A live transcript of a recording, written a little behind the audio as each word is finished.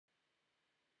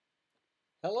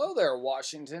Hello there,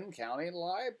 Washington County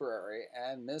Library,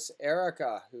 and Miss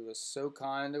Erica, who was so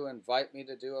kind to invite me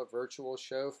to do a virtual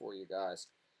show for you guys.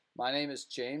 My name is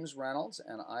James Reynolds,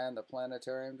 and I am the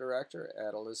Planetarium Director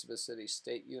at Elizabeth City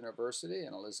State University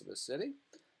in Elizabeth City.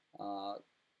 Uh,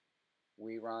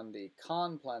 we run the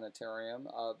Con Planetarium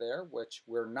there, which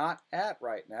we're not at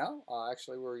right now.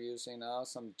 Actually, we're using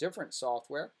some different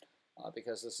software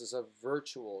because this is a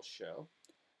virtual show.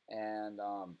 And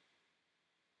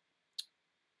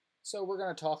So we're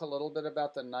going to talk a little bit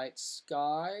about the night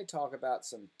sky, talk about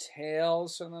some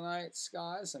tales from the night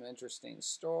sky, some interesting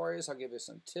stories. I'll give you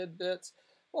some tidbits.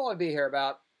 We'll only be here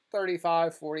about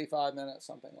 35, 45 minutes,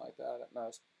 something like that at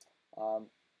most. Um,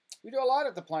 we do a lot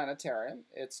at the planetarium.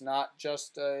 It's not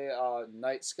just a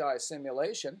night sky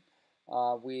simulation.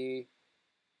 We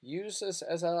use this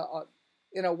as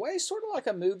in a way, sort of like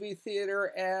a movie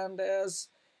theater, and as,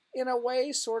 in a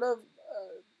way, sort of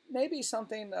maybe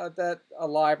something that a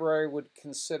library would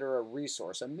consider a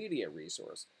resource, a media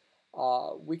resource.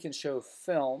 We can show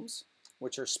films,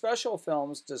 which are special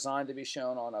films designed to be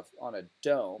shown on a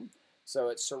dome, so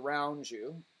it surrounds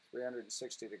you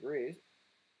 360 degrees.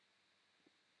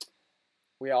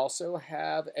 We also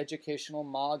have educational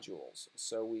modules,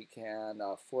 so we can,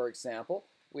 for example,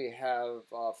 we have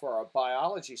for our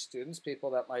biology students,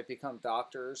 people that might become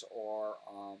doctors or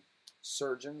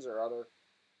surgeons or other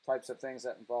types of things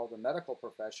that involve the medical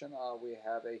profession. We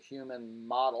have a human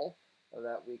model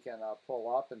that we can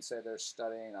pull up and say they're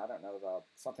studying, I don't know,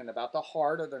 something about the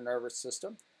heart or the nervous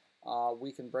system.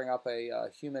 We can bring up a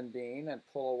human being and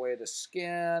pull away the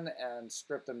skin and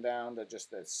strip them down to just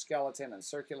the skeleton and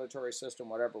circulatory system,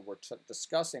 whatever we're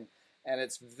discussing. And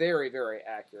it's very, very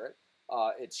accurate.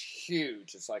 It's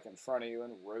huge. It's like in front of you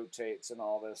and rotates and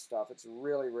all this stuff. It's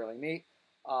really, really neat.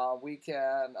 We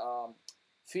can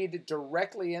feed it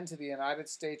directly into the United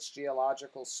States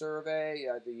Geological Survey,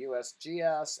 the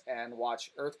USGS, and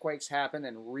watch earthquakes happen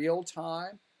in real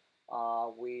time.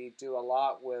 We do a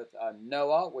lot with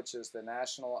NOAA, which is the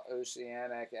National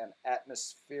Oceanic and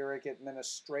Atmospheric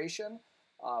Administration.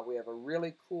 We have a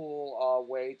really cool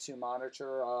way to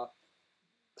monitor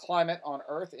climate on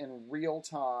Earth in real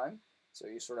time. So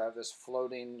you sort of have this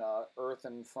floating Earth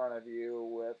in front of you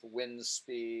with wind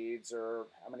speeds or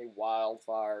how many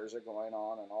wildfires are going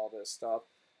on and all this stuff.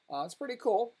 It's pretty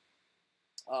cool.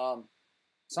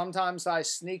 Sometimes I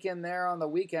sneak in there on the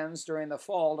weekends during the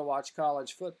fall to watch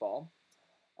college football.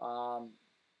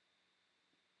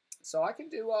 So I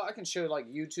can show like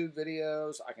YouTube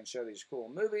videos. I can show these cool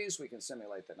movies. We can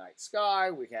simulate the night sky.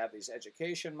 We have these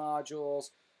education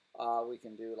modules. We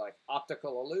can do like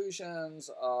optical illusions.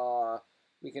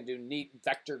 We can do neat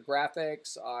vector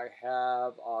graphics. I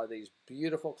have these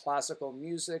beautiful classical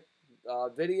music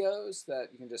videos that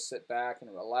you can just sit back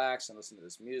and relax and listen to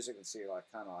this music and see like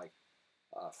kind of like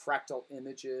fractal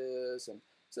images. And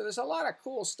so there's a lot of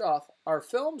cool stuff. Our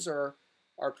films are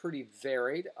pretty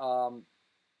varied.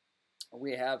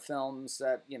 We have films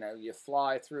that, you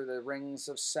fly through the rings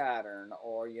of Saturn,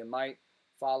 or you might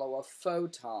follow a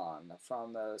photon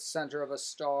from the center of a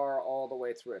star all the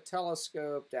way through a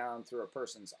telescope, down through a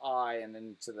person's eye, and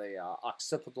into the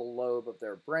occipital lobe of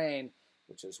their brain,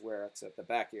 which is where it's at the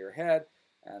back of your head,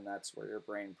 and that's where your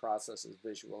brain processes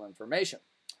visual information.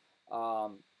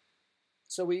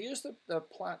 So we use the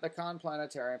Con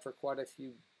Planetarium for quite a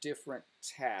few different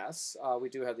tasks. We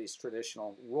do have these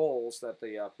traditional roles that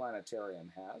the planetarium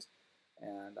has,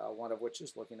 and one of which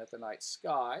is looking at the night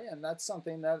sky. And that's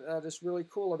something that is really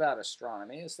cool about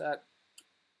astronomy, is that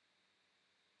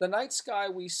the night sky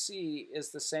we see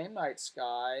is the same night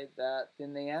sky that the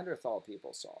Neanderthal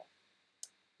people saw.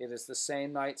 It is the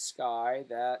same night sky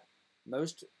that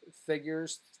most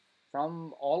figures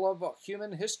from all of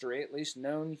human history, at least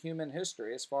known human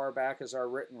history, as far back as our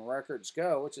written records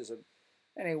go, which is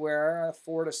anywhere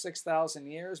 4,000 to 6,000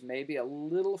 years, maybe a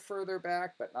little further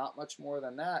back, but not much more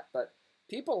than that. But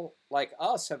people like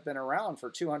us have been around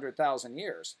for 200,000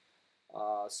 years.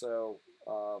 So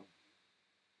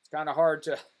it's kind of hard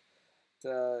to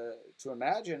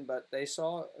imagine, but they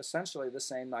saw essentially the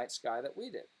same night sky that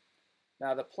we did.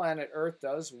 Now, the planet Earth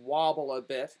does wobble a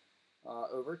bit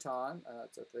over time. I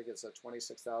think it's a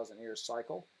 26,000 year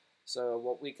cycle. So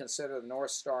what we consider the North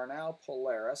Star now,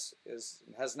 Polaris,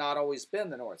 has not always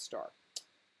been the North Star.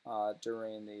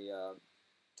 During the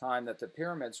time that the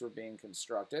pyramids were being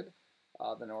constructed,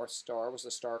 the North Star was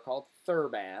a star called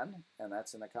Thursban, and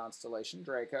that's in the constellation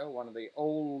Draco, one of the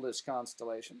oldest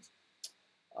constellations.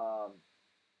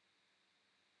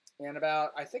 In about,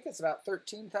 I think it's about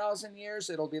 13,000 years,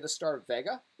 it'll be the star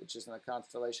Vega, which is in the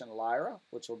constellation Lyra,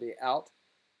 which will be out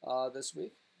this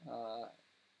week.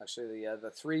 Actually,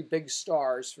 the three big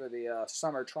stars for the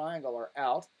summer triangle are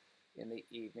out in the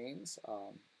evenings.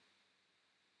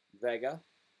 Vega,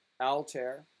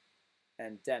 Altair,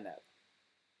 and Deneb.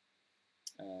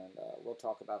 And we'll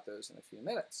talk about those in a few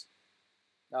minutes.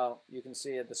 Now, you can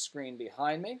see at the screen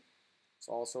behind me, it's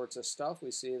all sorts of stuff.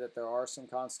 We see that there are some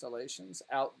constellations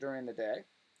out during the day.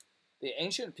 The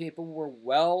ancient people were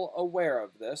well aware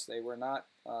of this. They were not,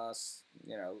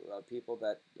 people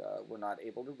that were not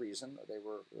able to reason. They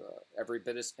were every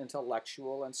bit as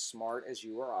intellectual and smart as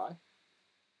you or I.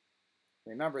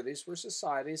 Remember, these were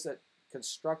societies that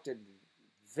constructed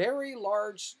very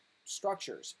large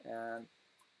structures, and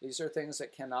these are things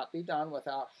that cannot be done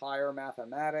without higher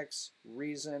mathematics,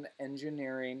 reason,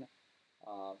 engineering.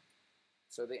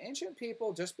 So the ancient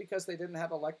people, just because they didn't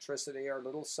have electricity or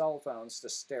little cell phones to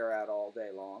stare at all day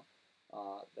long,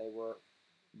 they were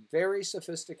very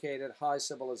sophisticated, high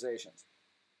civilizations.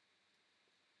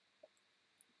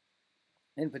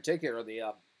 In particular,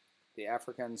 the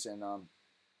Africans and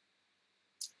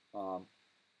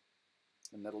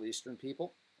the Middle Eastern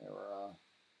people, they were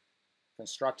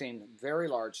constructing very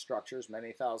large structures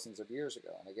many thousands of years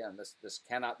ago. And again, this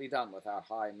cannot be done without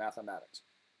high mathematics.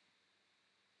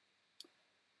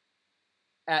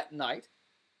 At night,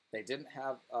 they didn't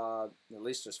have, at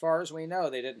least as far as we know,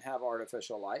 they didn't have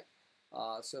artificial light.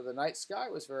 So the night sky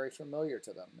was very familiar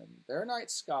to them. And their night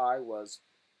sky was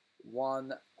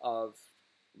one of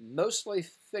mostly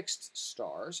fixed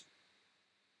stars.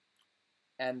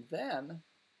 And then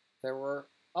there were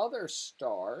other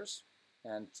stars,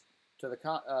 and to the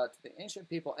ancient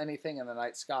people, anything in the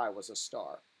night sky was a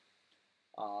star.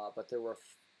 But there were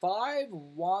 5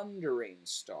 wandering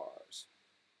stars.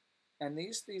 And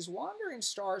these wandering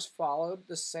stars followed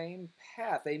the same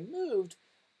path. They moved,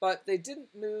 but they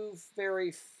didn't move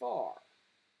very far.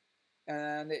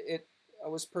 And it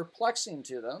was perplexing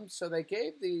to them, so they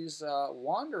gave these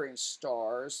wandering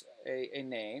stars a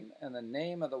name, and the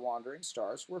name of the wandering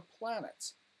stars were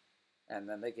planets. And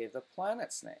then they gave the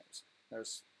planets names.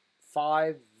 There's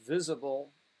 5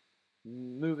 visible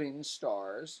moving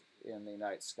stars in the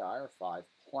night sky, or 5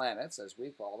 planets, as we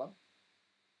call them.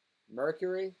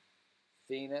 Mercury,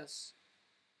 Venus,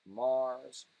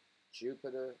 Mars,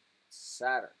 Jupiter,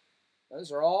 Saturn.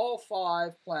 Those are all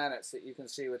 5 planets that you can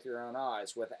see with your own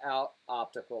eyes without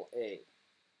optical aid.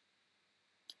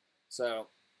 So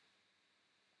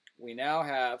we now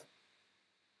have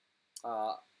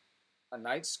a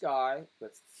night sky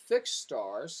with fixed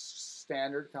stars,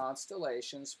 standard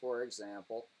constellations, for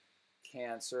example,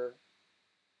 Cancer,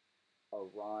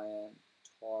 Orion,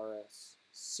 Taurus,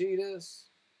 Cetus,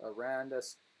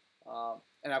 Uranus.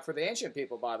 And now for the ancient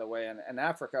people, by the way, in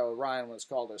Africa, Orion was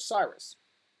called Osiris.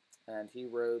 And he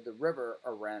rode the river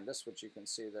Arandus, which you can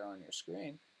see there on your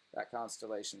screen. That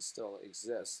constellation still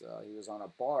exists. He was on a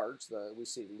barge. We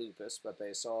see Lupus, but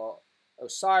they saw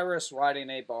Osiris riding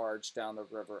a barge down the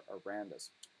river Arandus.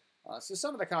 So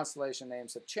some of the constellation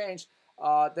names have changed.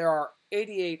 There are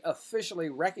 88 officially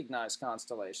recognized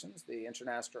constellations. The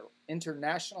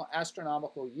International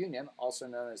Astronomical Union, also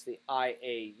known as the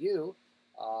IAU,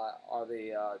 are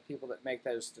the people that make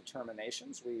those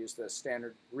determinations. We use the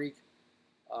standard Greek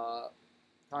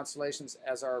constellations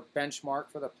as our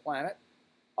benchmark for the planet.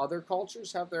 Other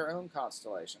cultures have their own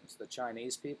constellations. The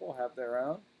Chinese people have their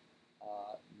own.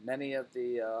 Many of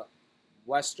the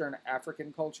Western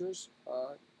African cultures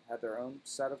had their own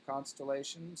set of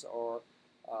constellations, or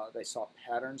they saw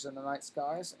patterns in the night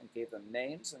skies and gave them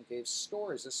names and gave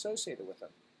stories associated with them.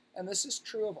 And this is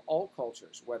true of all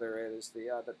cultures, whether it is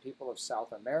the people of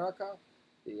South America,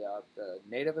 the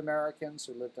Native Americans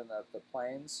who lived in the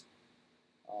plains,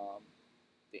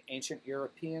 the ancient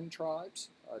European tribes.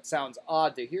 It sounds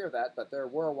odd to hear that, but there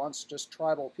were once just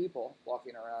tribal people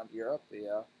walking around Europe.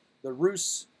 The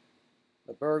Rus,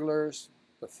 the Burglars,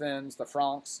 the Finns, the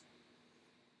Franks.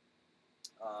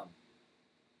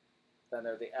 Then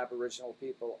there are the Aboriginal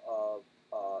people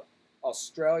of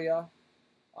Australia,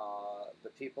 the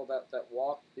people that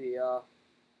walked the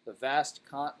vast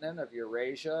continent of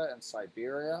Eurasia and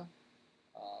Siberia,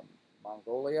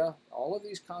 Mongolia. All of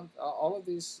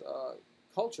these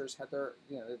cultures had their,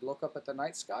 they'd look up at the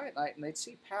night sky at night and they'd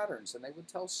see patterns, and they would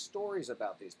tell stories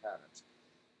about these patterns.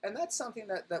 And that's something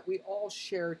that we all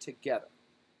share together.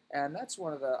 And that's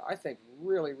one of the, I think,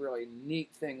 really, really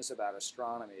neat things about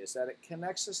astronomy, is that it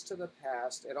connects us to the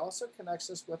past. It also connects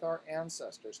us with our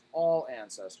ancestors, all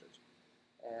ancestors.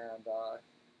 And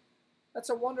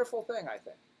that's a wonderful thing, I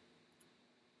think.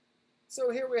 So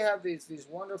here we have these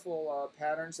wonderful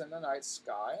patterns in the night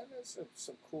sky, and there's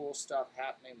some cool stuff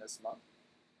happening this month.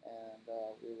 And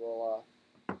we will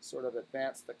sort of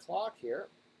advance the clock here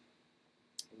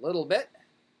a little bit.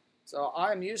 So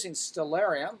I'm using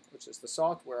Stellarium, which is the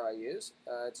software I use.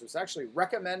 It was actually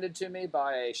recommended to me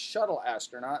by a shuttle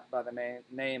astronaut by the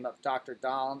name of Dr.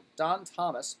 Don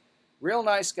Thomas. Real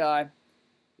nice guy.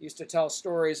 He used to tell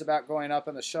stories about going up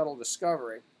in the shuttle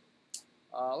Discovery.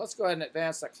 Let's go ahead and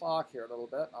advance the clock here a little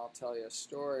bit. I'll tell you a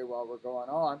story while we're going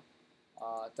on.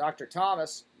 Dr.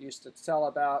 Thomas used to tell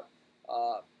about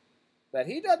that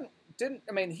he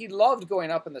he loved going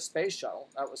up in the space shuttle.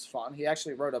 That was fun. He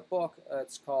actually wrote a book.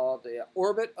 It's called The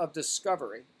Orbit of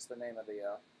Discovery. It's the name of the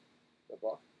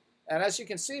book. And as you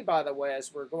can see, by the way,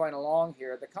 as we're going along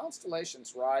here, the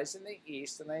constellations rise in the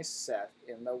east and they set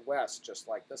in the west, just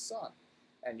like the sun.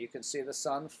 And you can see the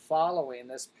sun following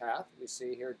this path. We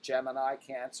see here Gemini,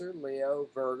 Cancer, Leo,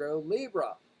 Virgo,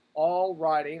 Libra, all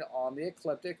riding on the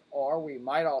ecliptic, or we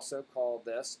might also call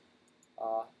this,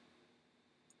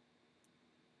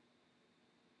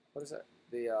 what is it?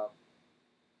 The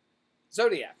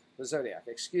zodiac. The zodiac.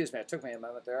 Excuse me, it took me a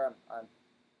moment there. I'm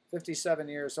 57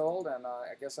 years old, and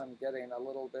I guess I'm getting a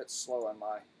little bit slow in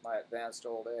my advanced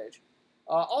old age.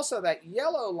 Also, that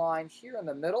yellow line here in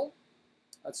the middle,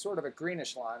 that's sort of a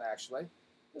greenish line, actually.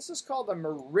 This is called the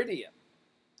meridian,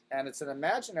 and it's an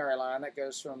imaginary line that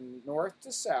goes from north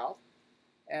to south.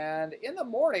 And in the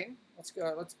morning,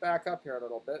 let's back up here a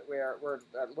little bit. We're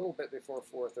a little bit before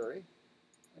 4:30,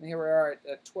 and here we are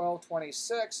at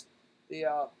 12:26.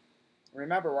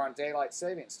 Remember, we're on daylight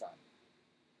savings time.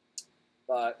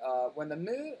 But when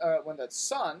the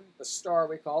sun, the star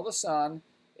we call the sun,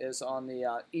 is on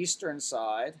the eastern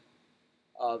side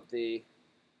of the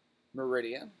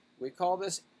meridian, we call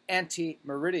this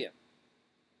anti-meridian.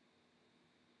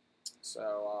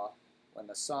 So when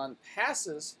the sun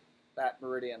passes that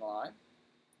meridian line,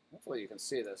 hopefully you can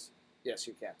see this. Yes,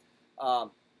 you can.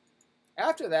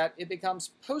 After that, it becomes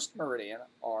post-meridian,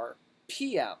 or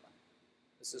PM.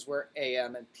 This is where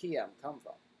AM and PM come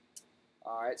from.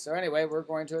 All right, so anyway, we're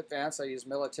going to advance. I use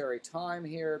military time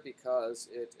here because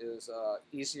it is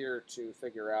easier to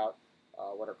figure out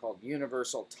what are called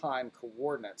universal time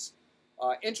coordinates.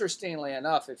 Interestingly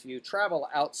enough, if you travel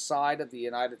outside of the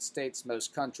United States,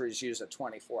 most countries use a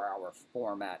 24-hour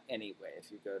format anyway.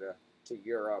 If you go to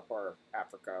Europe or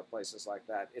Africa, places like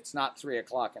that, it's not 3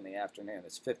 o'clock in the afternoon.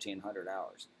 It's 1,500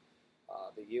 hours.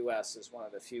 The U.S. is one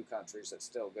of the few countries that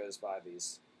still goes by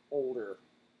these older,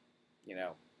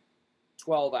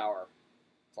 12-hour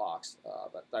clocks,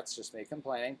 but that's just me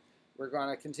complaining. We're going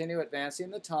to continue advancing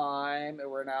the time.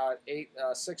 We're now at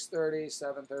 6:30,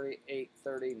 7:30,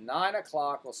 8:30, 9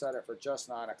 o'clock. We'll set it for just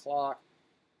 9 o'clock.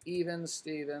 Even,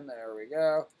 Steven, there we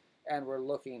go. And we're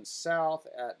looking south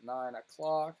at 9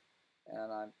 o'clock.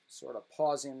 And I'm sort of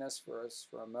pausing this for us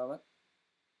for a moment.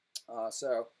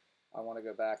 So I want to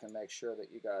go back and make sure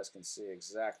that you guys can see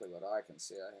exactly what I can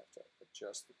see. I have to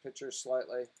adjust the picture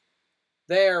slightly.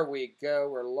 There we go.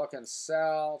 We're looking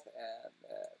south and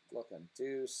looking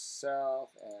due south,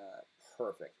 and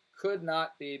perfect. Could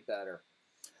not be better.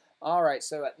 All right,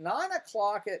 so at 9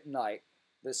 o'clock at night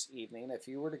this evening, if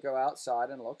you were to go outside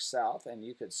and look south, and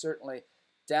you could certainly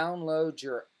download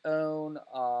your own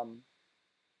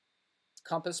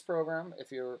compass program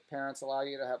if your parents allow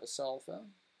you to have a cell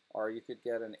phone, or you could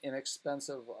get an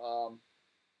inexpensive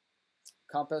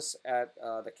compass at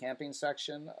the camping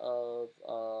section of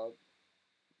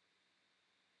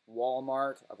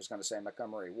Walmart. I was going to say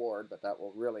Montgomery Ward, but that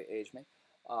will really age me.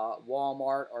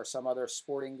 Walmart or some other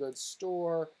sporting goods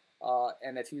store.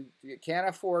 And if you can't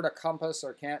afford a compass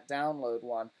or can't download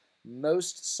one,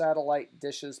 most satellite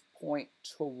dishes point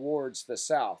towards the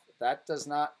south. That does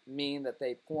not mean that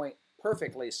they point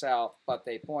perfectly south, but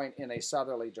they point in a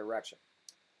southerly direction.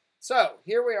 So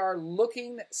here we are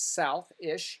looking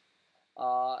south-ish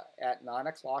at 9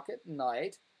 o'clock at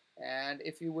night. And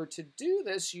if you were to do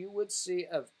this, you would see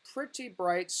a pretty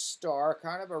bright star,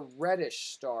 kind of a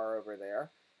reddish star over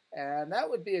there. And that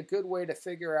would be a good way to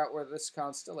figure out where this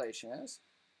constellation is.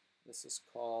 This is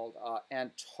called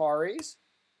Antares.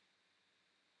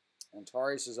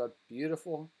 Antares is a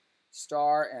beautiful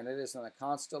star, and it is in the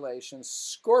constellation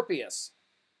Scorpius.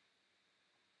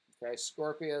 Okay,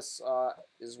 Scorpius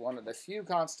is one of the few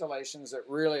constellations that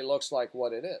really looks like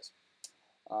what it is.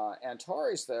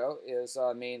 Antares, though,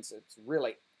 means it's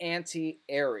really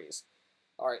anti-Aries.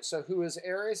 All right, so who is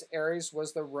Aries? Aries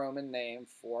was the Roman name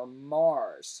for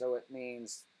Mars, so it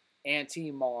means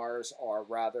anti-Mars, or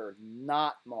rather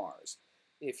not Mars.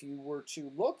 If you were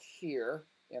to look here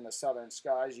in the southern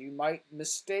skies, you might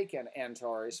mistake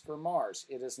Antares for Mars.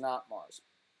 It is not Mars.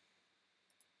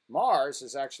 Mars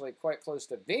is actually quite close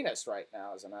to Venus right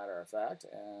now, as a matter of fact,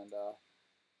 and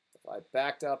if I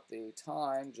backed up the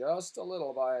time just a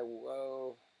little by,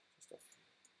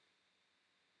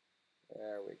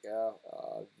 There we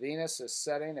go. Venus is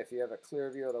setting. If you have a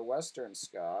clear view of the western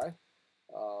sky,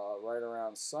 right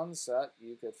around sunset,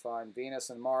 you could find Venus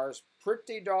and Mars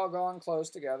pretty doggone close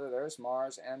together. There's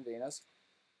Mars and Venus.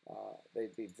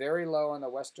 They'd be very low in the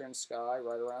western sky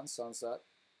right around sunset.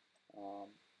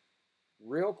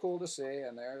 Real cool to see.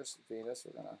 And there's Venus.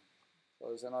 We're going to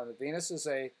close in on it. Venus is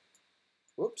a,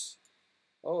 whoops,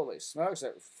 holy smokes,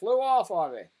 it flew off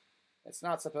on me. It's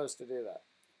not supposed to do that.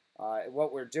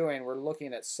 What we're doing, we're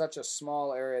looking at such a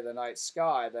small area of the night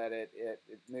sky that it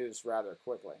moves rather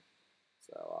quickly.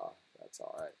 So that's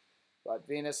all right. But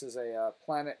Venus is a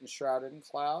planet enshrouded in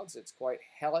clouds. It's quite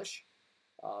hellish.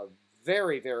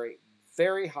 Very, very,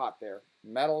 very hot there.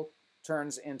 Metal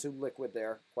turns into liquid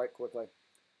there quite quickly.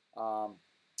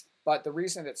 But the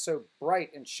reason it's so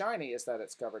bright and shiny is that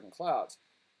it's covered in clouds.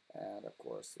 And of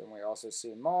course, then we also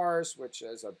see Mars, which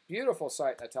is a beautiful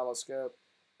sight in a telescope,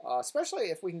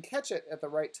 especially if we can catch it at the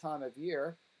right time of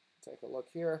year. Take a look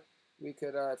here. We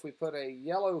could, if we put a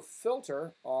yellow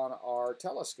filter on our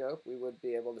telescope, we would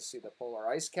be able to see the polar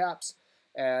ice caps.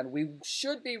 And we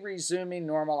should be resuming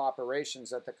normal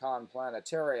operations at the Kahn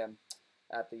Planetarium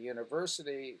at the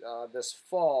university this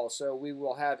fall. So we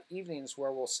will have evenings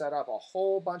where we'll set up a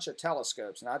whole bunch of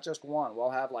telescopes, not just one.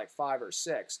 We'll have like 5 or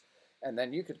 6. And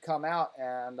then you could come out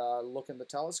and look in the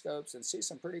telescopes and see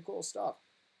some pretty cool stuff.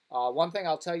 One thing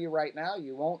I'll tell you right now,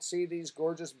 you won't see these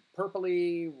gorgeous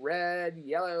purpley, red,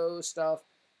 yellow stuff.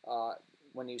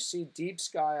 When you see deep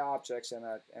sky objects in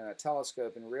a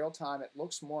telescope in real time, it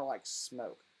looks more like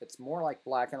smoke. It's more like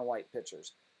black and white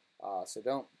pictures. So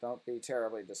don't be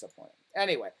terribly disappointed.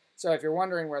 Anyway, so if you're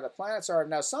wondering where the planets are,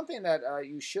 now something that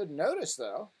you should notice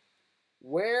though,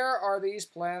 where are these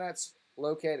planets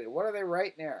located? What are they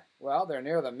right near? Well, they're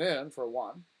near the moon for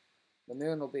one. The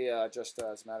moon will be just,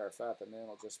 as a matter of fact, the moon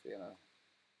will just be in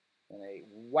a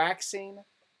waxing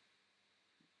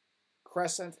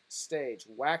crescent stage.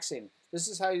 Waxing. This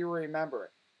is how you remember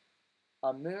it.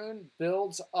 A moon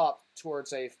builds up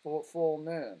towards a full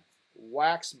moon.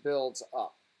 Wax builds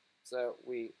up. So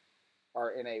we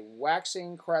are in a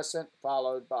waxing crescent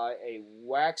followed by a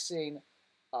waxing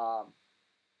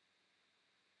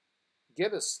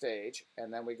gibbous stage,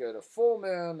 and then we go to full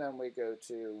moon, then we go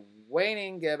to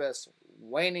waning gibbous,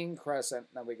 waning crescent,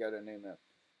 then we go to new moon.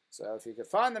 So if you could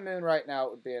find the moon right now,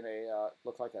 it would be in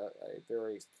look like a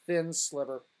very thin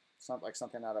sliver, like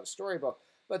something out of a storybook.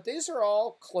 But these are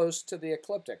all close to the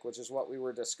ecliptic, which is what we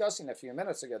were discussing a few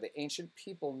minutes ago. The ancient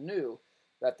people knew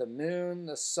that the moon,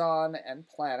 the sun, and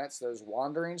planets, those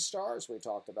wandering stars we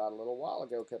talked about a little while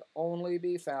ago, could only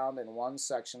be found in one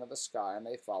section of the sky, and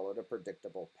they followed a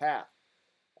predictable path.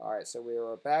 All right, so we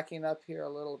were backing up here a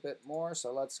little bit more,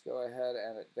 so let's go ahead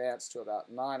and advance to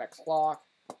about 9 o'clock,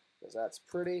 because that's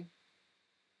pretty.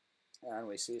 And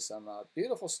we see some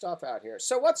beautiful stuff out here.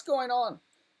 So what's going on?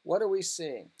 What are we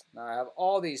seeing? Now, I have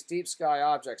all these deep sky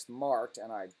objects marked,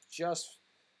 and I just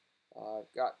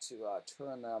got to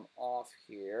turn them off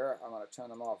here. I'm going to turn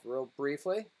them off real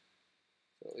briefly,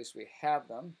 so at least we have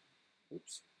them.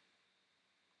 Oops.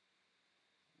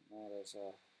 That is...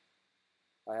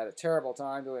 I had a terrible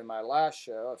time doing my last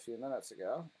show a few minutes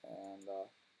ago, and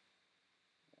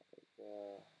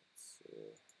let's see.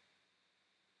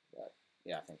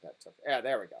 Yeah, I think that took. Yeah,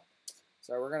 there we go.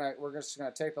 So we're just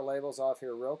gonna take the labels off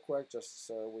here real quick, just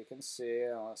so we can see.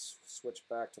 I want to switch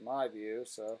back to my view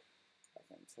so I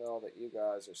can tell that you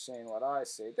guys are seeing what I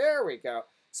see. There we go.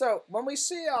 So when we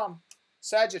see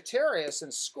Sagittarius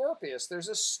and Scorpius, there's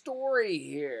a story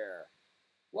here.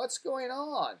 What's going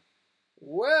on?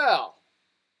 Well.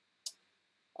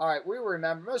 All right, we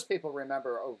remember, most people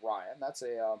remember Orion. That's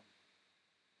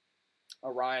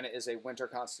Orion is a winter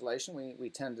constellation. We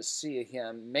tend to see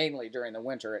him mainly during the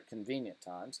winter at convenient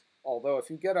times. Although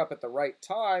if you get up at the right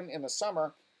time in the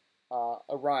summer,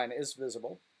 Orion is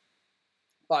visible.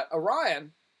 But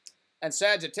Orion and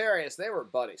Sagittarius, they were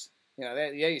buddies. You know,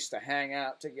 they used to hang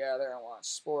out together and watch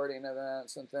sporting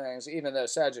events and things, even though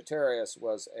Sagittarius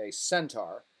was a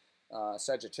centaur.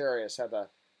 Sagittarius had the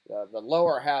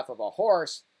lower half of a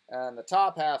horse and the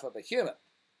top half of a human.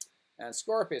 And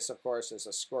Scorpius, of course, is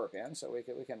a scorpion, so we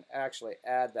can actually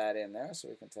add that in there, so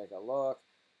we can take a look.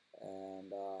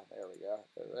 And there we go.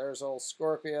 There's old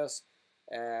Scorpius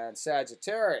and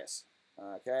Sagittarius.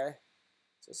 Okay,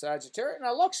 so Sagittarius.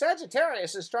 Now look,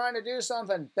 Sagittarius is trying to do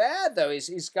something bad, though.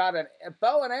 He's got a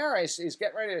bow and arrow. He's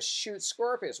getting ready to shoot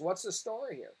Scorpius. What's the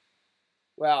story here?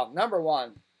 Well, number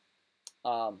one,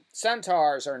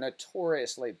 centaurs are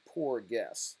notoriously poor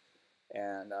guests,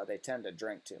 and they tend to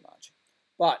drink too much.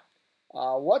 But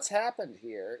what's happened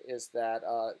here is that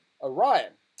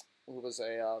Orion, who was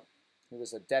a he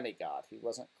was a demigod. He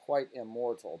wasn't quite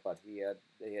immortal, but he had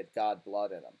god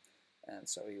blood in him, and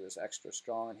so he was extra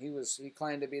strong. And he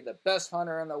claimed to be the best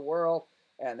hunter in the world,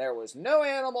 and there was no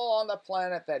animal on the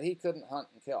planet that he couldn't hunt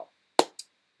and kill.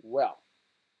 Well,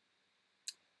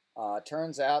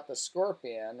 turns out the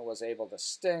scorpion was able to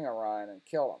sting Orion and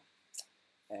kill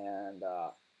him, and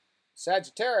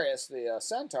Sagittarius, the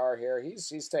centaur here,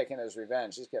 he's taking his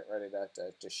revenge. He's getting ready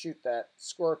to shoot that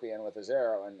scorpion with his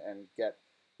arrow and get,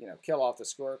 kill off the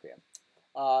scorpion.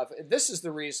 This is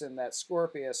the reason that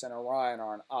Scorpius and Orion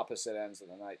are on opposite ends of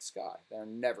the night sky. They're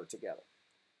never together.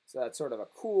 So that's sort of a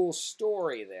cool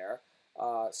story there.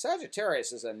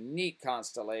 Sagittarius is a neat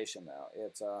constellation, though.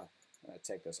 It's I'm going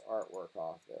to take this artwork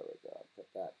off. There we go.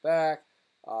 Put that back.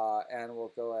 And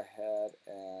we'll go ahead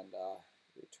and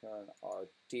return our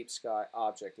deep sky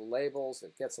object labels.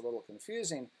 It gets a little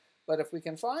confusing, but if we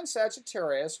can find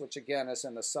Sagittarius, which again is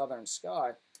in the southern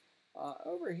sky,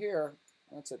 over here,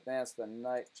 let's advance the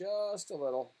night just a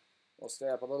little. We'll stay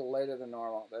up a little later than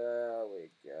normal. There we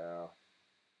go.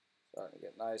 Starting to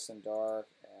get nice and dark,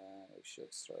 and we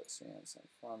should start seeing some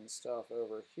fun stuff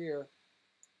over here.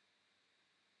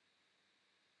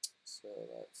 So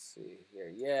let's see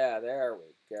here. Yeah, there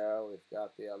we go. We've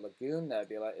got the Lagoon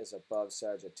Nebula is above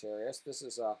Sagittarius. This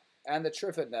is and the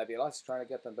Trifid Nebula. Let's try to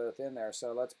get them both in there.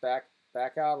 So let's back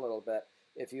out a little bit.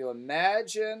 If you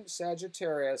imagine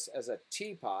Sagittarius as a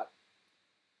teapot,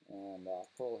 and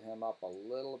pull him up a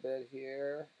little bit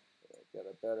here, get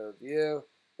a better view.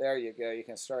 There you go. You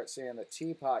can start seeing the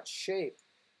teapot shape.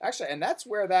 Actually, and that's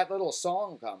where that little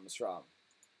song comes from.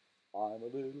 I'm a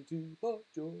little teapot,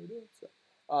 Jordan.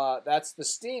 That's the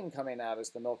steam coming out as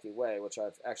the Milky Way, which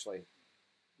I've actually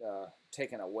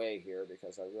taken away here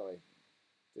because I really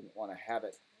didn't want to have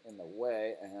it in the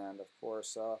way. And of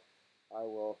course, I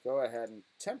will go ahead and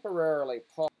temporarily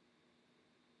pause.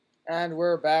 And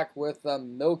we're back with the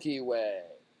Milky Way.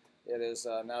 It has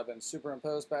now been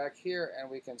superimposed back here, and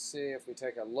we can see if we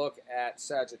take a look at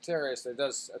Sagittarius, there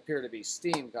does appear to be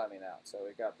steam coming out. So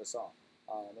we got the song,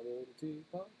 I'm a little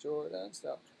teapot, Jordan,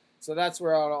 stuff. So that's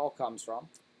where it all comes from.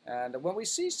 And when we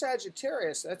see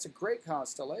Sagittarius, that's a great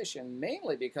constellation,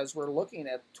 mainly because we're looking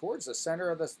towards the center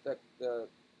of the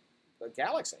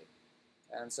galaxy.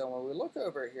 And so when we look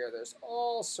over here, there's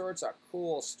all sorts of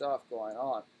cool stuff going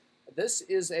on. This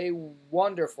is a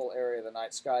wonderful area of the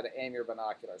night sky to aim your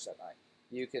binoculars at night.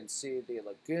 You can see the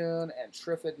Lagoon and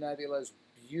Trifid nebulas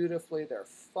beautifully. They're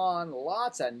fun.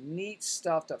 Lots of neat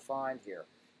stuff to find here.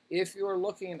 If you're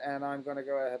looking, and I'm going to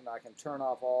go ahead and I can turn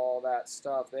off all that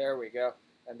stuff. There we go.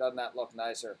 And doesn't that look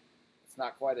nicer? It's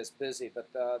not quite as busy, but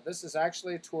this is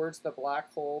actually towards the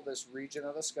black hole, this region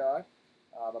of the sky,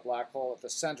 the black hole at the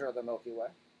center of the Milky Way.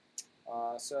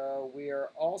 So we are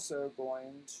also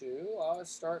going to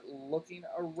start looking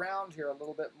around here a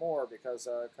little bit more because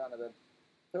I've kind of been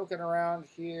poking around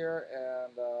here,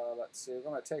 and let's see, we're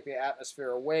going to take the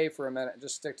atmosphere away for a minute and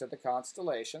just stick to the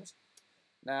constellations.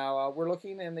 Now, we're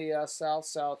looking in the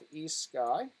south-southeast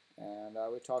sky, and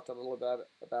we talked a little bit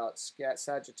about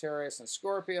Sagittarius and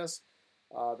Scorpius.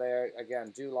 They,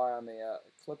 again, do lie on the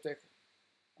ecliptic,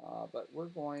 but we're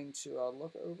going to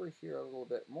look over here a little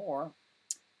bit more.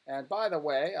 And by the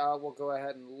way, we'll go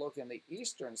ahead and look in the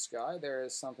eastern sky. There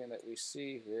is something that we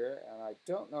see here, and I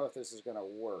don't know if this is going to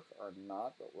work or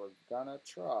not, but we're going to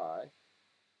try.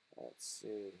 Let's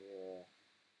see here.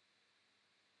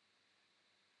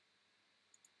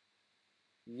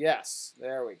 Yes,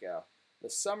 there we go. The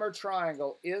summer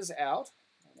triangle is out.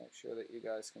 I'll make sure that you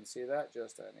guys can see that.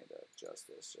 I need to adjust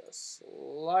this just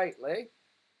slightly.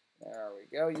 There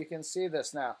we go. You can see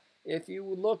this now. If you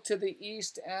look to the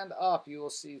east and up, you will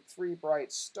see three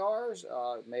bright stars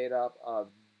made up of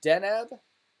Deneb.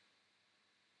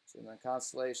 It's in the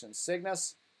constellation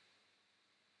Cygnus.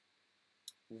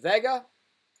 Vega,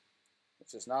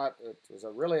 which is not, it was a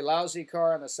really lousy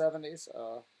car in the 70s.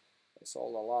 They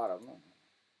sold a lot of them.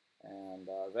 And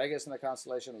Vega's in the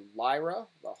constellation Lyra,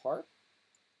 the harp.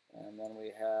 And then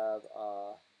we have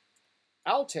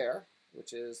Altair,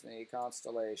 which is the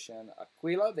constellation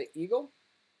Aquila, the eagle.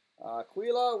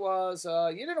 Aquila was,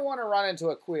 you didn't want to run into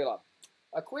Aquila.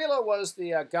 Aquila was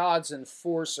the god's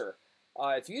enforcer.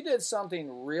 If you did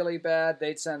something really bad,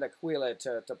 they'd send Aquila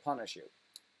to punish you.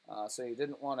 So you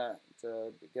didn't want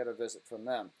to get a visit from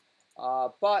them.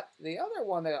 But the other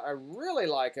one that I really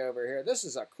like over here, this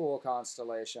is a cool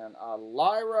constellation,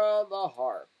 Lyra the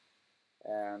Harp.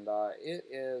 And it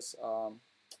is,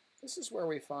 this is where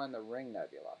we find the Ring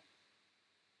Nebula.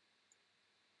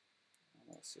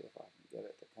 Let's see if I can get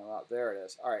it to come out. There it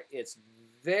is. All right, it's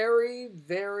very,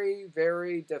 very,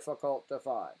 very difficult to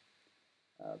find.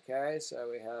 Okay, so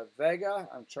we have Vega.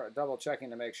 I'm double checking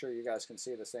to make sure you guys can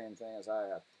see the same thing as I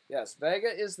have. Yes, Vega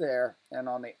is there, and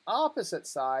on the opposite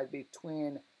side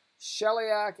between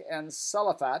Sheliak and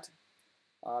Sulafat,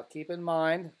 keep in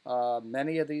mind,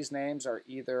 many of these names are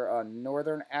either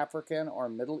Northern African or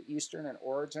Middle Eastern in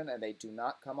origin, and they do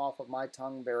not come off of my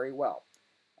tongue very well.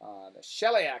 The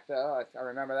Sheliak, though, I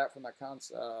remember that from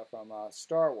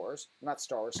Star Wars, not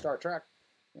Star Wars, Star Trek.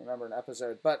 I remember an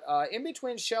episode. But in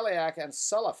between Sheliak and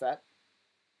Sulafat,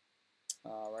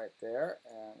 right there,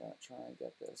 and I'm going to try and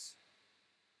get this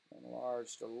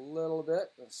enlarged a little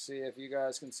bit. Let's see if you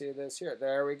guys can see this here.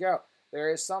 There we go. There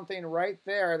is something right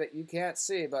there that you can't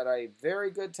see, but a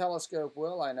very good telescope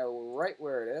will. I know right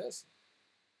where it is.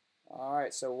 All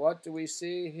right, so what do we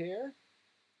see here?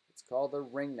 It's called the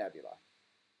Ring Nebula,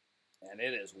 and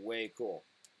it is way cool.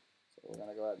 So we're going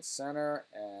to go ahead and center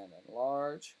and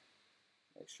enlarge.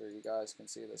 Make sure you guys can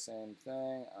see the same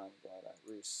thing. I'm going to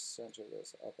recenter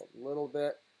this up a little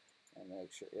bit and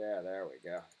make sure, yeah, there we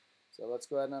go. So let's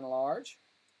go ahead and enlarge.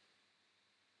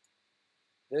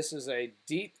 This is a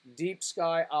deep, deep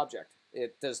sky object.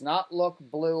 It does not look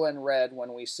blue and red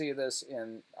when we see this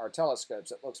in our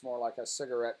telescopes. It looks more like a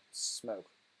cigarette smoke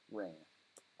ring.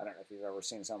 I don't know if you've ever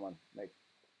seen someone make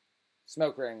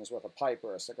smoke rings with a pipe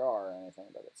or a cigar or anything,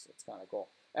 but it's kind of cool.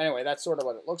 Anyway, that's sort of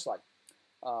what it looks like.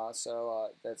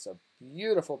 That's a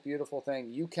beautiful, beautiful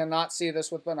thing. You cannot see this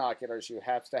with binoculars. You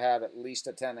have to have at least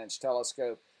a 10-inch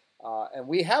telescope. And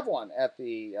we have one at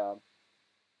the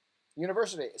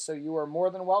university. So you are more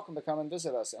than welcome to come and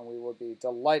visit us, and we will be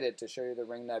delighted to show you the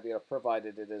Ring Nebula,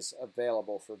 provided it is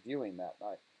available for viewing that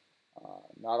night.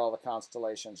 Not all the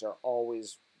constellations are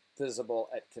always visible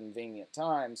at convenient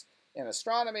times. In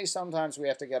astronomy, sometimes we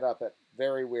have to get up at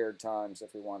very weird times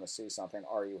if we want to see something,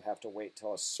 or you have to wait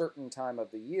till a certain time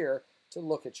of the year to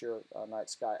look at your night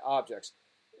sky objects.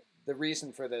 The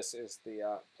reason for this is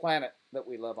the planet that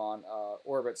we live on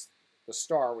orbits the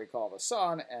star we call the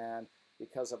sun, and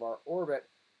because of our orbit,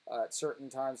 at certain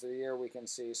times of the year we can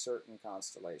see certain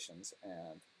constellations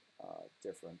and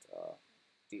different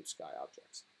deep sky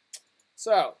objects.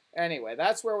 So, anyway,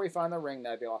 that's where we find the Ring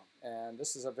Nebula, and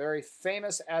this is a very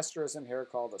famous asterism here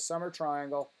called the Summer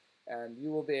Triangle, and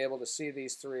you will be able to see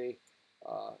these three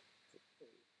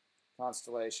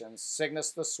constellations: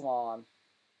 Cygnus the Swan,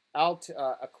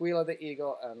 Aquila the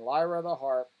Eagle, and Lyra the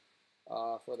Harp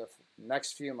for the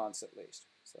next few months at least.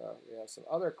 So we have some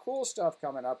other cool stuff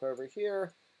coming up over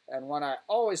here, and one I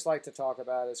always like to talk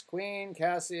about is Queen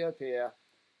Cassiopeia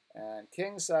and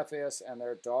King Cepheus and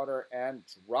their daughter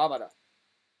Andromeda.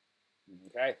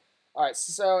 Okay, all right,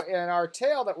 so in our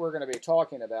tale that we're going to be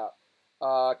talking about,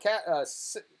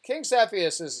 King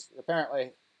Cepheus is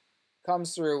apparently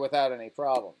comes through without any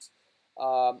problems.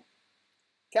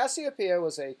 Cassiopeia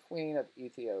was a queen of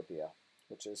Ethiopia,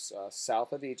 which is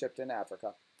south of Egypt in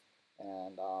Africa,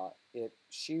 and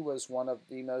she was one of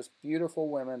the most beautiful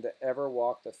women to ever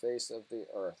walk the face of the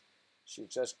earth. She's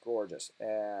just gorgeous,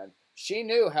 and she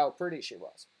knew how pretty she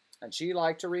was, and she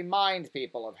liked to remind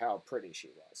people of how pretty she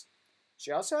was.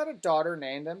 She also had a daughter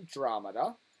named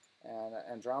Andromeda, and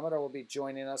Andromeda will be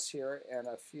joining us here in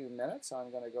a few minutes. I'm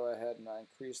going to go ahead and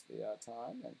increase the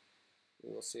time, and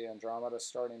we will see Andromeda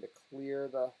starting to clear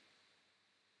the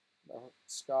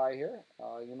sky here.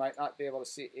 You might not be able to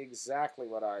see exactly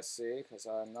what I see because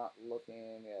I'm not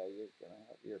looking.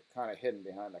 You're kind of hidden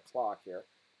behind the clock here,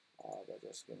 but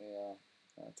just give me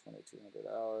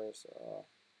 2200 hours.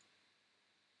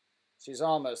 She's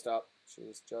almost up.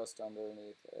 She's just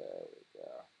underneath. There we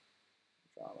go.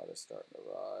 Andromeda's starting to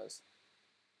rise.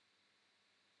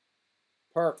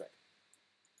 Perfect.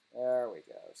 There we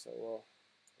go. So we'll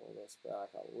pull this back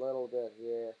a little bit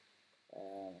here.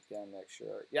 And again, make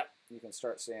sure, yep, you can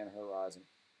start seeing her rising.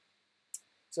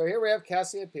 So here we have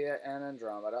Cassiopeia and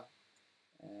Andromeda.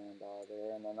 And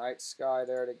they're in the night sky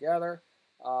there together.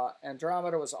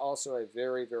 Andromeda was also a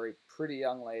very, very pretty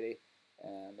young lady.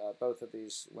 And both of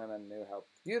these women knew how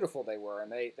beautiful they were.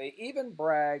 And they even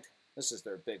bragged, this is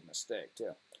their big mistake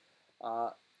too,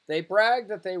 they bragged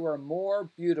that they were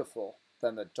more beautiful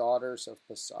than the daughters of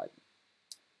Poseidon.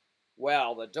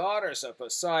 Well, the daughters of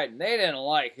Poseidon, they didn't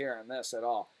like hearing this at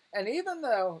all. And even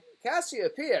though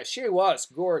Cassiopeia, she was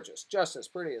gorgeous, just as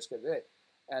pretty as could be,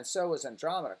 and so was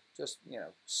Andromeda, just,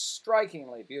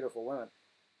 strikingly beautiful women,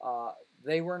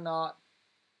 they were not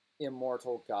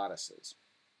immortal goddesses.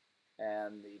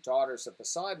 And the daughters of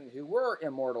Poseidon, who were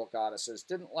immortal goddesses,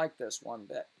 didn't like this one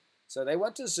bit. So they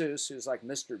went to Zeus, who's like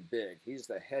Mr. Big. He's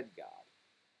the head god.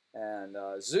 And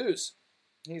Zeus,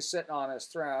 he's sitting on his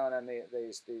throne, and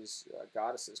these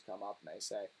goddesses come up and they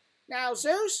say, "Now,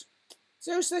 Zeus,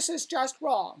 this is just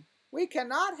wrong. We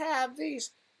cannot have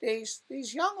these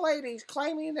young ladies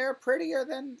claiming they're prettier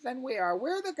than we are.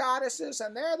 We're the goddesses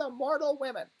and they're the mortal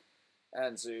women.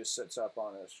 And Zeus sits up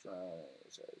on his throne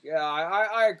and says, yeah,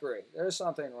 I agree. There's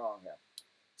something wrong here.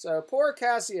 So poor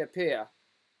Cassiopeia,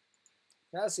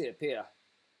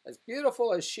 as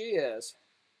beautiful as she is,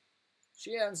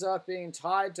 she ends up being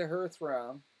tied to her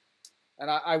throne. And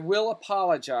I will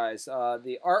apologize.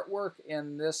 The artwork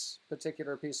in this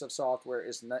particular piece of software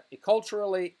is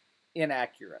culturally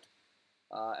inaccurate.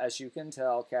 As you can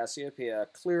tell, Cassiopeia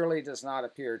clearly does not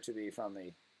appear to be from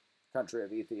the country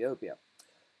of Ethiopia.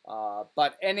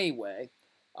 But anyway,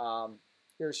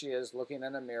 here she is looking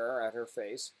in a mirror at her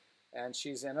face, and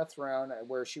she's in a throne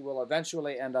where she will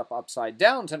eventually end up upside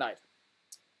down tonight.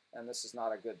 And this is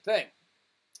not a good thing.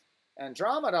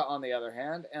 Andromeda, on the other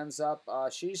hand, ends up,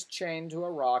 she's chained to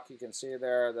a rock. You can see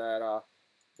there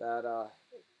that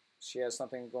she has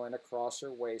something going across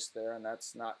her waist there, and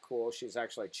that's not cool. She's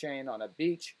actually chained on a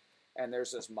beach, and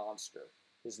there's this monster.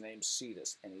 His name's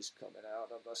Cetus, and he's coming out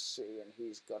of the sea, and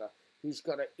he's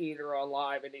gonna eat her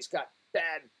alive, and he's got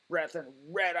bad breath and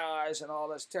red eyes and all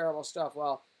this terrible stuff.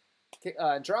 Well,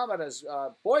 Andromeda's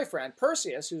boyfriend,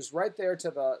 Perseus, who's right there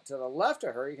to the left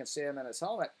of her, you can see him in his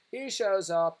helmet, he shows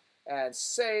up and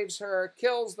saves her,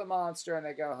 kills the monster, and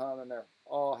they go home, and they're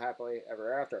all happily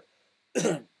ever after.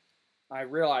 I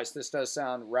realize this does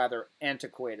sound rather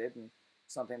antiquated and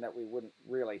something that we wouldn't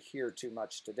really hear too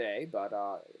much today, but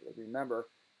remember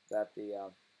that the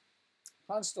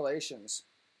constellations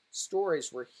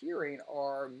stories we're hearing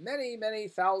are many, many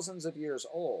thousands of years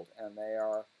old, and they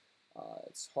are,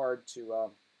 it's hard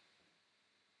to,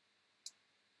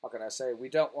 how can I say, we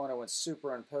don't want to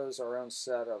superimpose our own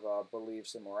set of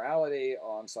beliefs and morality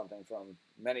on something from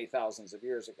many thousands of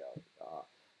years ago.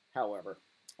 However,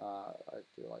 I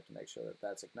do like to make sure that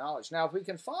that's acknowledged. Now, if we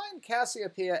can find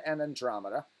Cassiopeia and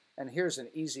Andromeda, and here's an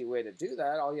easy way to do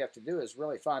that, all you have to do is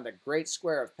really find the Great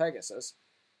Square of Pegasus.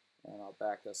 And I'll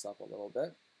back this up a little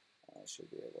bit. I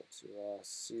should be able to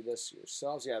see this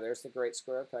yourselves. Yeah, there's the Great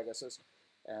Square of Pegasus.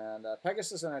 And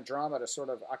Pegasus and Andromeda sort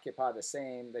of occupy the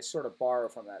same, they sort of borrow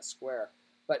from that square.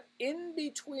 But in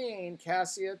between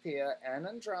Cassiopeia and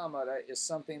Andromeda is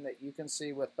something that you can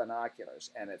see with binoculars,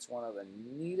 and it's one of the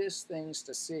neatest things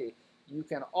to see. You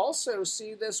can also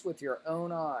see this with your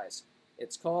own eyes.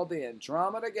 It's called the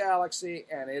Andromeda Galaxy,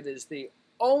 and it is the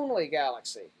only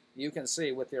galaxy you can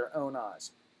see with your own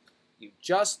eyes. You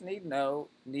just need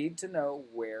to know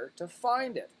where to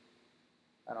find it.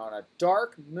 And on a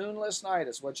dark, moonless night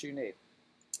is what you need.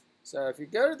 So if you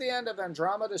go to the end of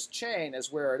Andromeda's chain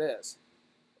is where it is.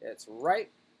 It's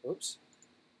right, oops,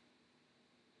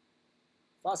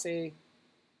 fussy.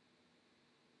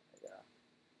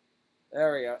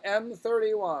 There we go,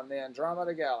 M31, the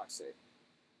Andromeda Galaxy.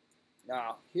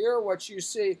 Now, here what you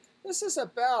see, this is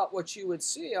about what you would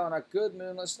see on a good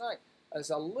moonless night.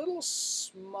 There's a little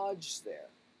smudge there.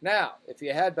 Now, if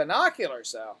you had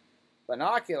binoculars, though,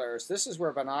 binoculars, this is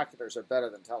where binoculars are better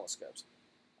than telescopes.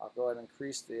 I'll go ahead and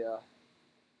increase the, there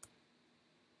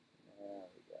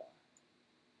we go.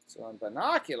 So in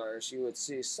binoculars, you would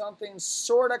see something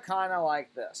sort of kind of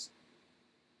like this.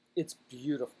 It's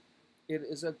beautiful. It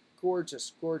is a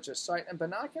gorgeous, gorgeous sight. And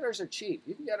binoculars are cheap.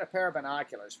 You can get a pair of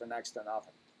binoculars for next to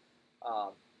nothing.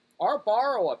 Or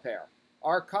borrow a pair.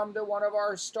 Or come to one of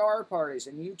our star parties,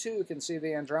 and you too can see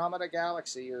the Andromeda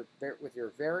Galaxy with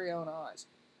your very own eyes.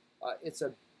 It's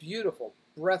a beautiful,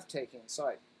 breathtaking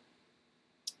sight.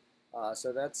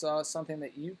 So that's something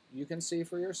that you can see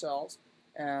for yourselves.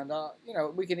 And, you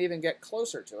know, we can even get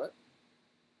closer to it.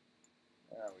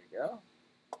 There we go.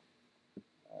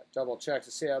 Double check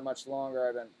to see how much longer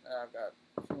I've got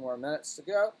a few more minutes to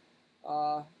go.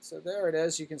 So there it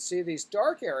is. You can see these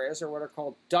dark areas are what are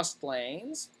called dust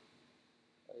lanes.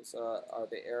 Those are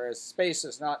the areas. Space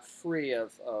is not free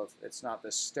of, it's not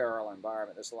this sterile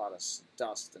environment. There's a lot of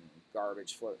dust and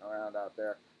garbage floating around out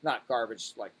there. Not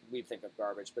garbage like we think of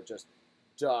garbage, but just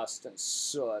dust and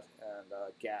soot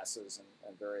and gases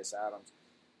and various atoms.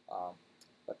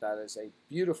 But that is a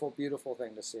beautiful, beautiful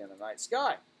thing to see in the night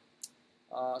sky.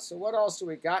 So what else do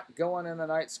we got going in the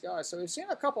night sky? So we've seen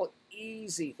a couple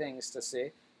easy things to see.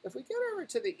 If we get over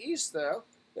to the east, though,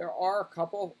 there are a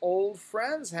couple of old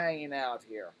friends hanging out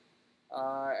here.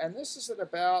 And this is at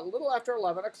about a little after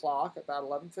 11 o'clock, about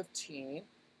 11:15.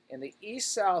 In the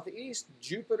east-southeast,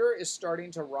 Jupiter is starting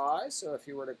to rise. So if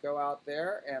you were to go out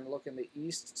there and look in the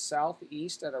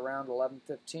east-southeast at around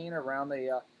 11:15, around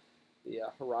the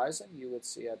horizon, you would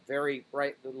see a very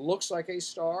bright, it looks like a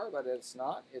star, but it's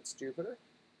not. It's Jupiter.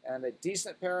 And a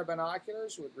decent pair of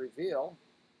binoculars would reveal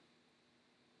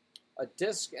a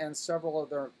disk and several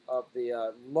of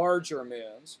the larger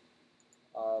moons.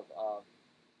 of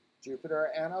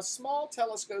Jupiter, and a small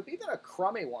telescope, even a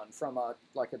crummy one from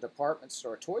like a department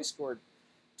store, toy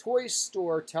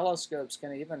store telescopes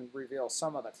can even reveal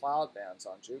some of the cloud bands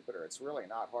on Jupiter. It's really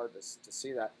not hard to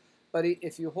see that. But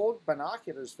if you hold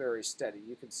binoculars very steady,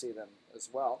 you can see them as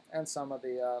well. And some of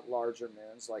the larger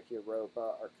moons like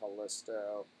Europa or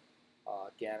Callisto,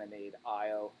 Ganymede,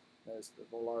 Io, those are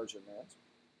the larger moons.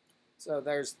 So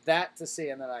there's that to see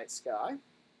in the night sky.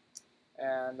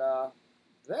 And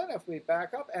then if we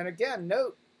back up, and again,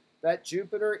 note that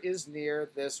Jupiter is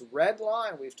near this red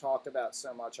line we've talked about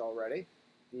so much already.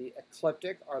 The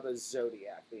ecliptic or the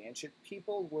zodiac. The ancient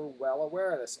people were well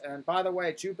aware of this. And by the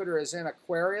way, Jupiter is in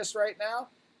Aquarius right now.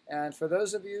 And for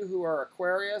those of you who are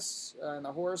Aquarius in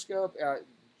the horoscope,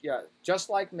 yeah, just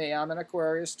like me, I'm in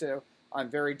Aquarius too. I'm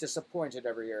very disappointed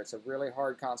every year. It's a really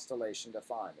hard constellation to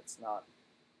find. It's not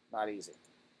easy.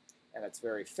 And it's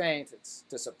very faint. It's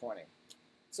disappointing.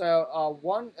 So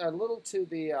a little to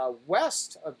the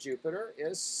west of Jupiter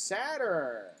is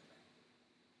Saturn.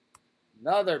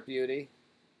 Another beauty.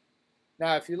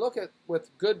 Now, if you look at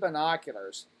with good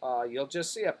binoculars, you'll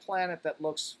just see a planet that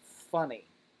looks funny.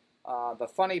 The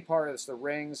funny part is the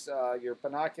rings. Your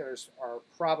binoculars are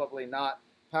probably not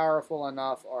powerful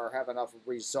enough or have enough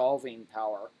resolving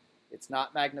power. It's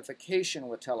not magnification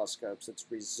with telescopes. It's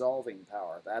resolving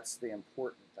power. That's the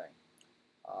important thing.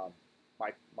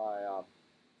 My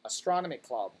astronomy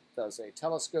club does a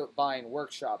telescope buying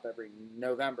workshop every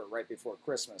November, right before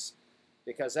Christmas.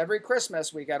 Because every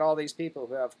Christmas we get all these people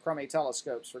who have crummy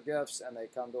telescopes for gifts, and they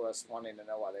come to us wanting to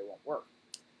know why they won't work.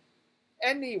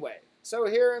 Anyway, so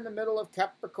here in the middle of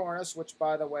Capricornus, which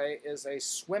by the way is a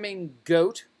swimming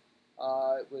goat,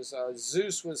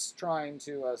 Zeus was trying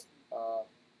to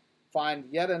find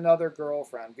yet another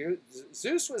girlfriend.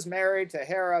 Zeus was married to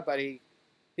Hera, but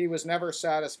he was never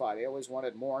satisfied. He always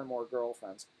wanted more and more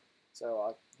girlfriends.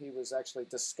 So he was actually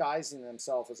disguising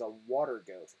himself as a water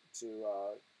goat to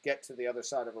get to the other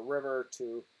side of a river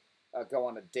to go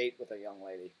on a date with a young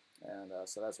lady. And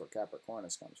so that's where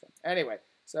Capricornus comes from. Anyway,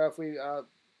 so if we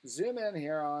zoom in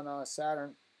here on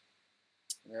Saturn,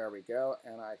 there we go.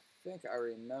 And I think I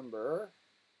remember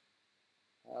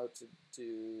how to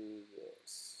do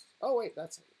this. Oh, wait,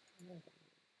 that's it.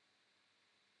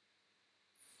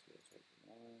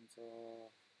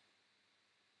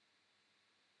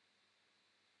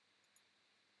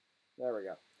 There we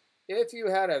go. If you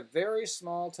had a very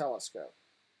small telescope,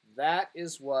 that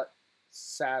is what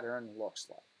Saturn looks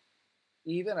like.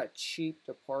 Even a cheap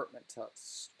department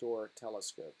store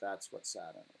telescope, that's what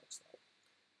Saturn looks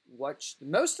like.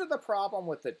 Most of the problem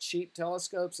with the cheap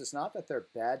telescopes is not that they're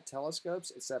bad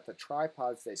telescopes, it's that the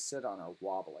tripods they sit on are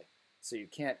wobbly. So you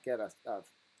can't get a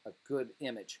good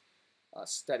image, a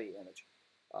steady image.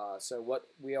 So what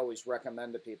we always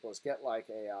recommend to people is get like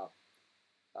a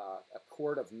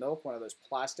quart of milk, one of those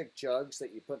plastic jugs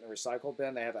that you put in the recycle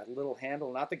bin. They have a little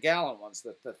handle, not the gallon ones,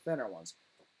 the thinner ones,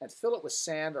 and fill it with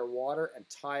sand or water and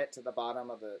tie it to the bottom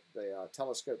of the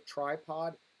telescope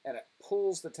tripod, and it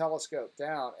pulls the telescope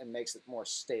down and makes it more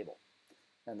stable.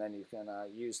 And then you can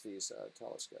use these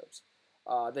telescopes.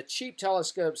 The cheap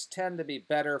telescopes tend to be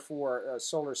better for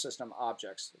solar system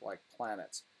objects like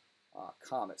planets,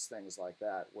 comets, things like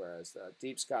that, whereas the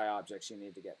deep sky objects you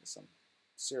need to get in some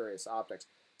serious optics.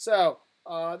 So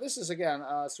this is, again,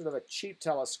 sort of a cheap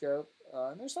telescope.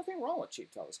 And there's nothing wrong with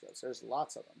cheap telescopes. There's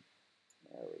lots of them.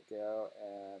 There we go.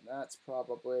 And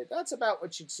that's about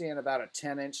what you'd see in about a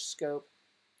 10-inch scope.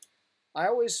 I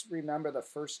always remember the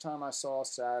first time I saw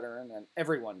Saturn, and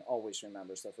everyone always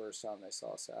remembers the first time they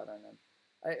saw Saturn.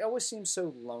 And it always seems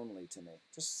so lonely to me,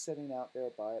 just sitting out there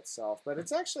by itself. But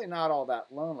it's actually not all that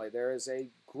lonely. There is a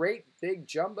great big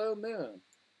jumbo moon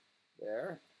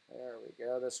there. There we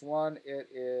go. This one, it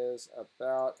is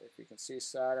about, if you can see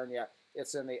Saturn, yeah,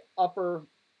 it's in the upper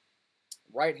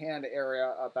right-hand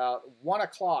area about 1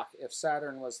 o'clock. If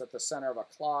Saturn was at the center of a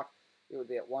clock, it would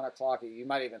be at 1 o'clock. You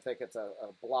might even think it's a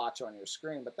blotch on your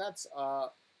screen, but that's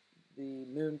the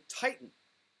moon Titan.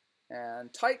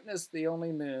 And Titan is the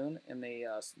only moon in the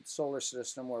solar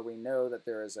system where we know that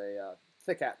there is a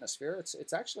thick atmosphere.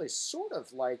 It's actually sort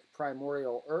of like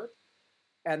primordial Earth.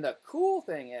 And the cool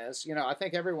thing is, you know, I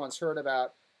think everyone's heard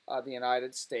about the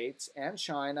United States and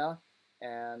China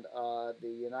and the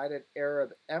United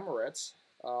Arab Emirates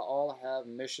all have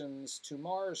missions to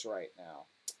Mars right now.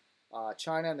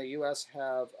 China and the U.S.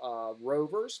 have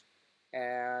rovers,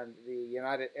 and the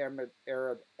United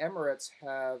Arab Emirates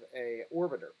have a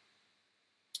orbiter.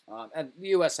 And the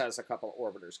U.S. has a couple of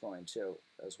orbiters going too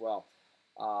as well.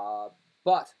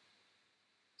 But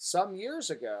some years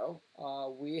ago,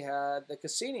 we had the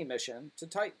Cassini mission to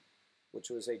Titan, which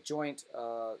was a joint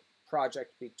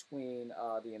project between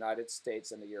the United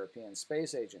States and the European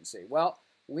Space Agency. Well,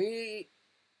 we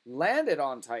landed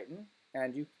on Titan,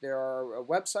 and there are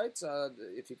websites.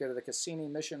 If you go to the Cassini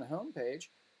mission homepage,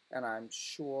 and I'm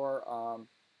sure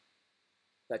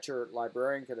that your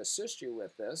librarian could assist you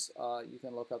with this, you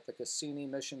can look up the Cassini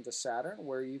mission to Saturn,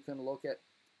 where you can look at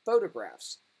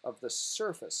photographs of the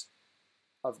surface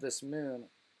of this moon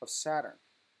of Saturn.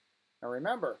 Now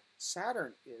remember,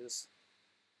 Saturn is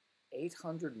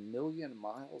 800 million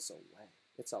miles away.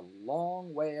 It's a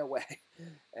long way away.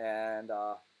 And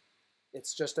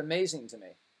it's just amazing to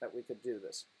me that we could do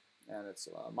this. And it's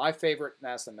my favorite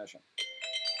NASA mission.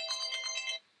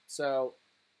 So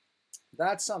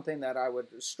that's something that I would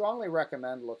strongly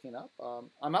recommend looking up.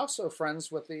 I'm also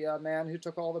friends with the man who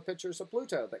took all the pictures of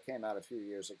Pluto that came out a few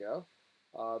years ago.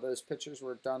 Those pictures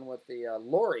were done with the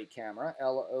LORRI camera,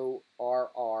 L-O-R-R-I,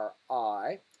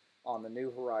 on the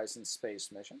New Horizons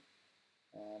space mission.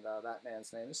 And that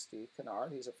man's name is Steve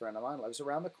Kennard. He's a friend of mine, lives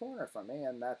around the corner from me,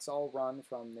 and that's all run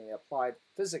from the Applied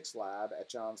Physics Lab at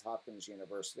Johns Hopkins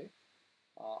University.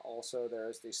 Also,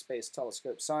 there's the Space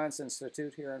Telescope Science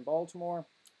Institute here in Baltimore,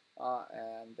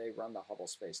 and they run the Hubble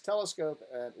Space Telescope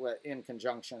in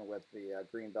conjunction with the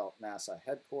Greenbelt NASA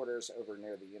headquarters over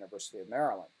near the University of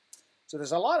Maryland. So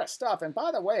there's a lot of stuff. And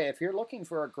by the way, if you're looking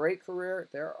for a great career,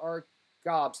 there are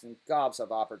gobs and gobs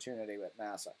of opportunity with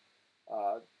NASA.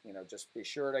 Just be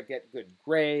sure to get good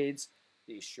grades.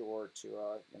 Be sure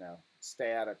to,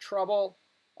 stay out of trouble.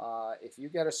 If you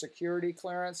get a security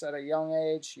clearance at a young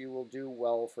age, you will do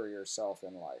well for yourself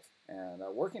in life. And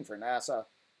working for NASA,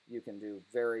 you can do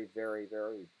very, very,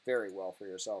 very, very well for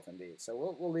yourself indeed.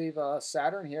 So we'll leave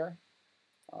Saturn here.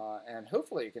 And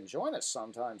hopefully you can join us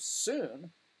sometime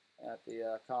soon at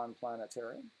the Kahn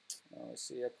Planetarium. We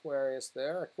see Aquarius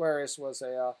there. Aquarius was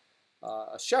a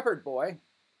shepherd boy.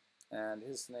 And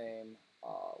his name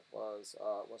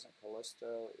wasn't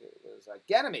Callisto, it was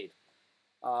Ganymede.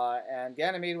 And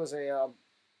Ganymede was a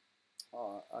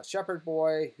shepherd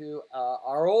boy who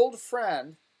our old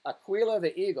friend Aquila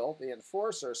the Eagle, the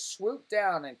enforcer, swooped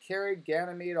down and carried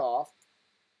Ganymede off.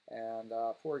 And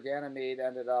poor Ganymede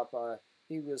ended up,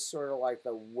 he was sort of like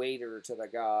the waiter to the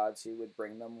gods. He would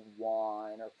bring them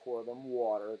wine or pour them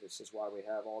water. This is why we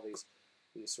have all these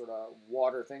sort of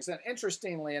water things. And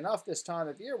interestingly enough, this time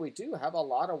of year, we do have a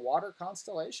lot of water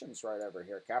constellations right over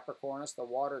here. Capricornus, the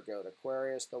water goat,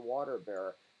 Aquarius, the water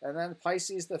bearer, and then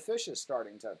Pisces, the fish, is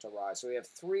starting to rise. So we have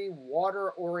three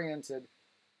water-oriented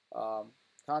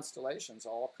constellations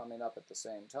all coming up at the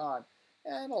same time.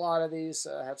 And a lot of these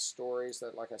have stories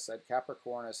that, like I said,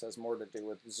 Capricornus has more to do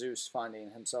with Zeus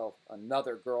finding himself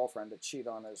another girlfriend to cheat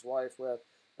on his wife with.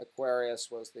 Aquarius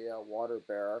was the water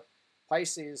bearer.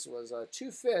 Pisces was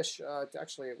two fish.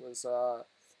 Actually, it was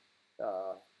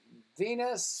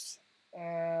Venus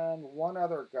and one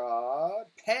other god,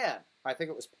 Pan. I think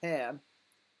it was Pan.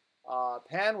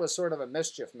 Pan was sort of a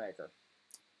mischief maker.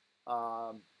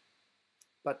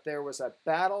 But there was a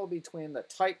battle between the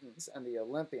Titans and the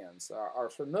Olympians. Our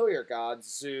familiar gods,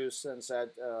 Zeus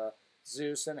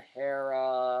and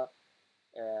Hera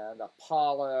and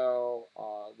Apollo,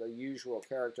 the usual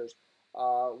characters,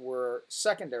 were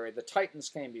secondary. The Titans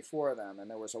came before them, and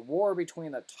there was a war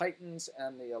between the Titans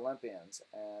and the Olympians.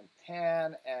 And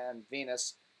Pan and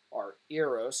Venus, or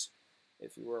Eros,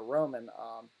 if you were Roman,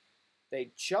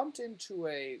 they jumped into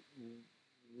a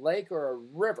lake or a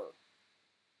river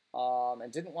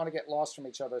and didn't want to get lost from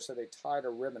each other, so they tied a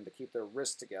ribbon to keep their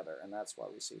wrists together, and that's why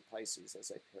we see Pisces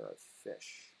as a pair of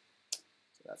fish.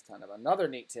 So that's kind of another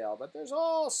neat tale, but there's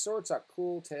all sorts of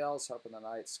cool tales up in the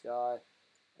night sky.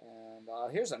 And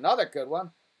here's another good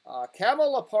one,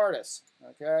 Camelopardalis.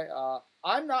 Okay,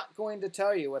 I'm not going to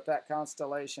tell you what that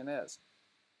constellation is.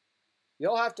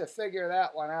 You'll have to figure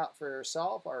that one out for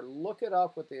yourself or look it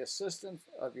up with the assistance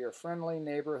of your friendly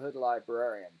neighborhood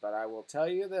librarian. But I will tell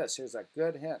you this, here's a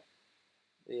good hint.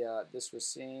 This was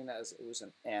seen as, it was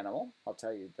an animal, I'll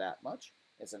tell you that much.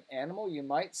 It's an animal you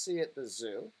might see at the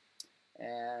zoo,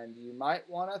 and you might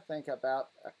want to think about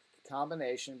a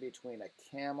combination between a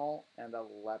camel and a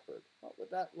leopard. What would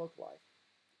that look like?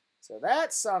 So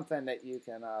that's something that you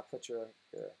can put your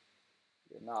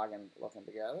noggin looking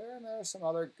together, and there are some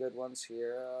other good ones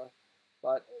here.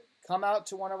 But come out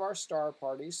to one of our star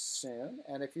parties soon,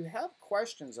 and if you have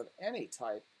questions of any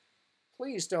type,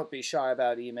 please don't be shy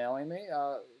about emailing me.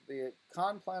 The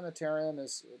Kahn Planetarium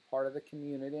is part of the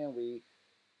community, and we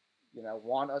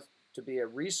want us to be a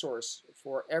resource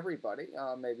for everybody.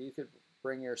 Maybe you could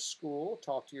bring your school,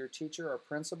 talk to your teacher or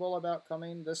principal about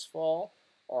coming this fall,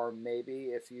 or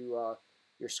maybe if you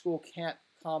your school can't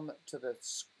come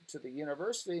to to the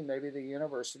university, maybe the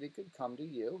university could come to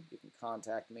you. You can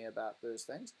contact me about those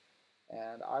things,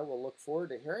 and I will look forward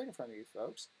to hearing from you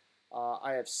folks.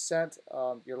 I have sent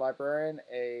your librarian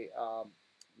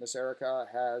Miss Erica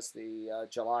has the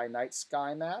July night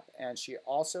sky map, and she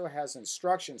also has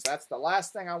instructions. That's the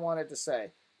last thing I wanted to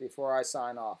say before I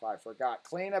sign off. I forgot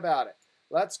clean about it.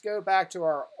 Let's go back to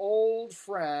our old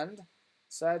friend,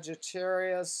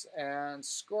 Sagittarius and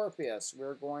Scorpius.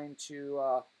 We're going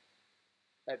to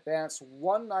advance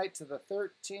one night to the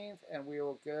 13th, and we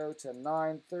will go to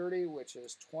 9:30, which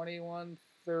is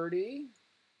 21:30.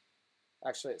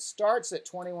 Actually, it starts at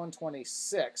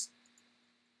 21:26.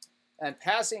 And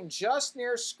passing just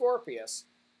near Scorpius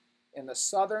in the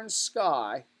southern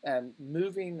sky and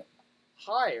moving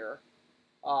higher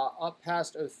up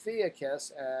past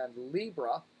Ophiuchus and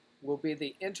Libra will be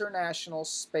the International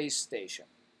Space Station.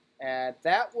 And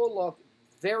that will look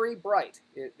very bright.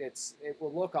 It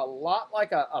will look a lot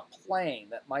like a plane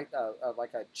that might,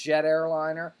 like a jet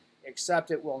airliner,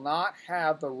 except it will not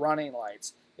have the running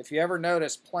lights. If you ever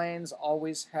notice, planes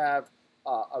always have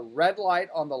a red light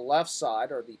on the left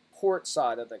side, or the port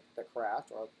side of the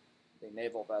craft, or the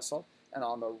naval vessel, and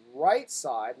on the right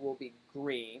side will be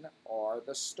green, or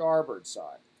the starboard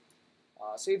side.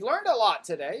 So you've learned a lot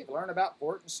today. You've learned about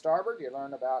port and starboard. You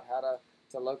learned about how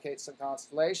to locate some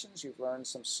constellations. You've learned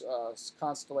some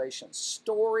constellation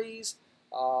stories.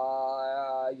 You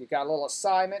got a little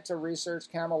assignment to research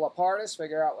Camelopardalis,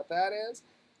 figure out what that is.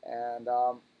 And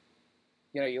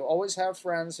you know, you always have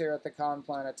friends here at the Conn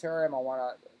Planetarium. I want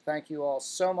to thank you all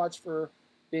so much for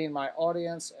being my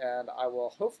audience, and I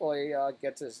will hopefully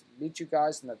get to meet you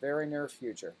guys in the very near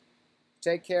future.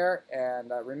 Take care,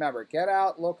 and remember, get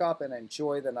out, look up, and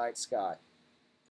enjoy the night sky.